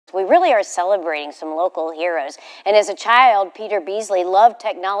We really are celebrating some local heroes. And as a child, Peter Beasley loved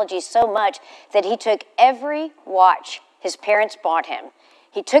technology so much that he took every watch his parents bought him.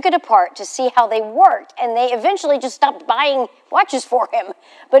 He took it apart to see how they worked, and they eventually just stopped buying watches for him.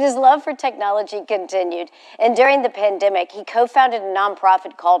 But his love for technology continued. And during the pandemic, he co-founded a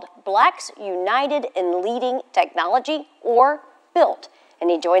nonprofit called Blacks United in Leading Technology, or BUiLT. And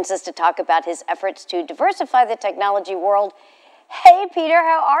he joins us to talk about his efforts to diversify the technology world. Hey, Peter,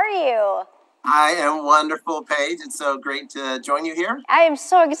 how are you? I am wonderful, Paige. It's so great to join you here. I am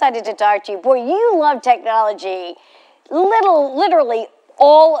so excited to talk to you. Boy, you love technology literally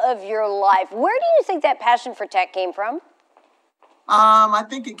all of your life. Where do you think that passion for tech came from? I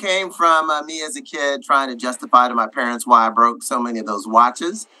think it came from me as a kid trying to justify to my parents why I broke so many of those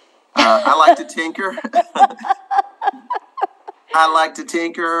watches. I like to tinker.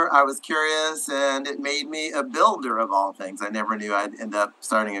 I was curious, and it made me a builder of all things. I never knew I'd end up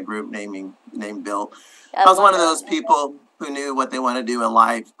starting a group named BUiLT. I was one of those people who knew what they wanted to do in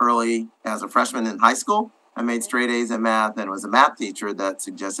life early as a freshman in high school. I made straight A's in math and was a math teacher that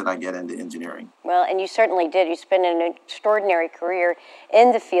suggested I get into engineering. Well, and you certainly did. You spent an extraordinary career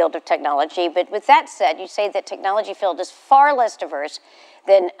in the field of technology. But with that said, you say that technology field is far less diverse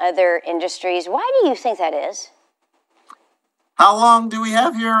than other industries. Why do you think that is? How long do we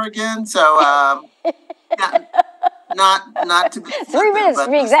have here again? So, not to be 3 minutes to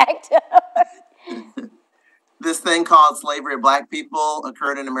be exact. This thing called slavery of Black people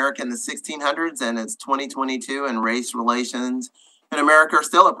occurred in America in the 1600s, and it's 2022, and race relations in America are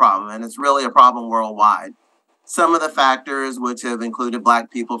still a problem, and it's really a problem worldwide. Some of the factors which have included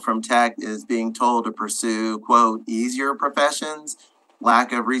Black people from tech is being told to pursue, quote, easier professions,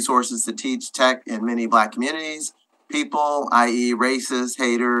 lack of resources to teach tech in many Black communities, people, i.e. racists,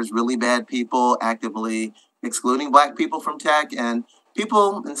 haters, really bad people actively excluding Black people from tech, and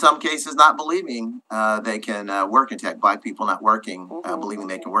people, in some cases, not believing they can work in tech. Black people not working, believing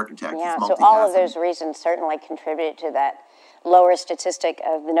they can work in tech. Yeah, so all of those reasons certainly contributed to that lower statistic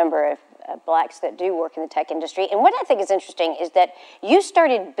of the number of Blacks that do work in the tech industry. And what I think is interesting is that you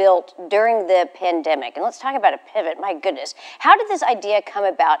started BUiLT during the pandemic. And let's talk about a pivot. My goodness. How did this idea come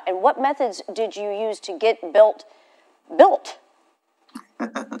about, and what methods did you use to get BUiLT built?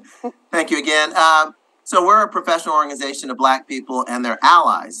 Thank you again. So we're a professional organization of Black people and their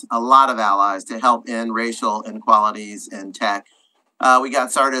allies, a lot of allies, to help end racial inequalities in tech. We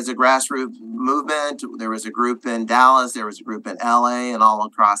got started as a grassroots movement. There was a group in Dallas, there was a group in LA, and all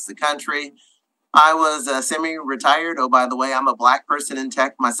across the country. I was semi-retired. Oh, by the way, I'm a Black person in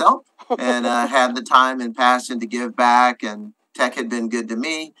tech myself, and had the time and passion to give back, and tech had been good to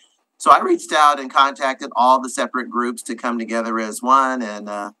me. So I reached out and contacted all the separate groups to come together as one, and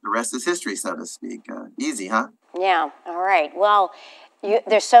the rest is history, so to speak. Easy, huh? Yeah, all right. Well,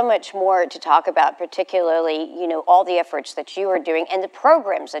 there's so much more to talk about, particularly, all the efforts that you are doing and the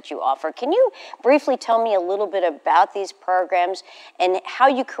programs that you offer. Can you briefly tell me a little bit about these programs and how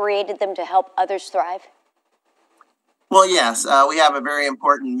you created them to help others thrive? Well, yes, we have a very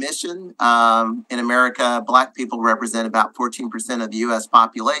important mission. In America, Black people represent about 14% of the U.S.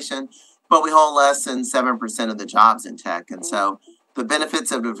 population, but we hold less than 7% of the jobs in tech. And so the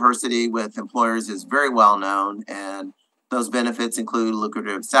benefits of diversity with employers is very well known, and those benefits include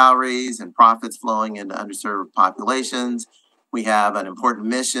lucrative salaries and profits flowing into underserved populations. We have an important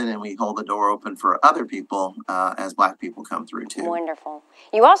mission, and we hold the door open for other people as Black people come through, too. Wonderful.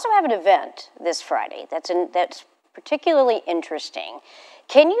 You also have an event this Friday that's particularly interesting.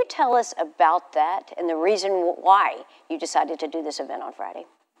 Can you tell us about that and the reason why you decided to do this event on Friday?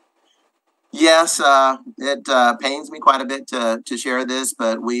 Yes, it pains me quite a bit to share this,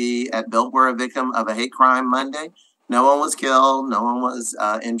 but we at BUiLT were a victim of a hate crime Monday. No one was killed, no one was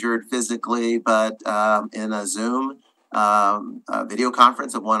injured physically, but in a Zoom video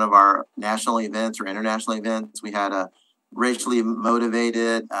conference of one of our national events or international events, we had a racially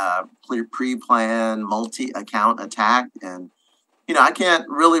motivated, pre-planned, multi-account attack. And, I can't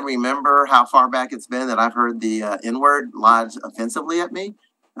really remember how far back it's been that I've heard the N-word lodged offensively at me.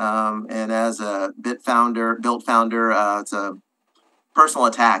 And as a BUiLT founder, it's a personal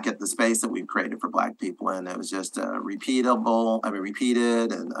attack at the space that we've created for Black people. And it was just repeated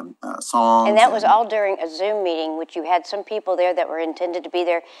and songs. And that was all during a Zoom meeting, which you had some people there that were intended to be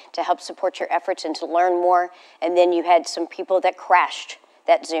there to help support your efforts and to learn more. And then you had some people that crashed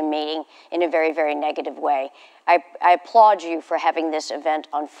that Zoom meeting in a very, very negative way. I applaud you for having this event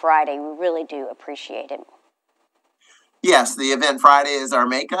on Friday. We really do appreciate it. Yes, the event Friday is our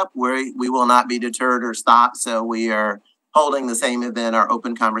makeup, where we will not be deterred or stopped. So we are holding the same event, our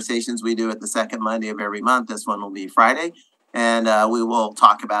open conversations we do at the second Monday of every month. This one will be Friday. And we will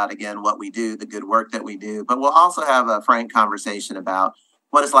talk about, again, what we do, the good work that we do. But we'll also have a frank conversation about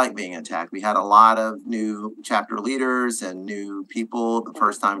what it's like being attacked. We had a lot of new chapter leaders and new people the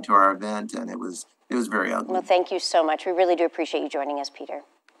first time to our event, and it was very ugly. Well, thank you so much. We really do appreciate you joining us, Peter.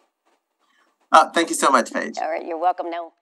 Thank you so much, Paige. All right, you're welcome. Now.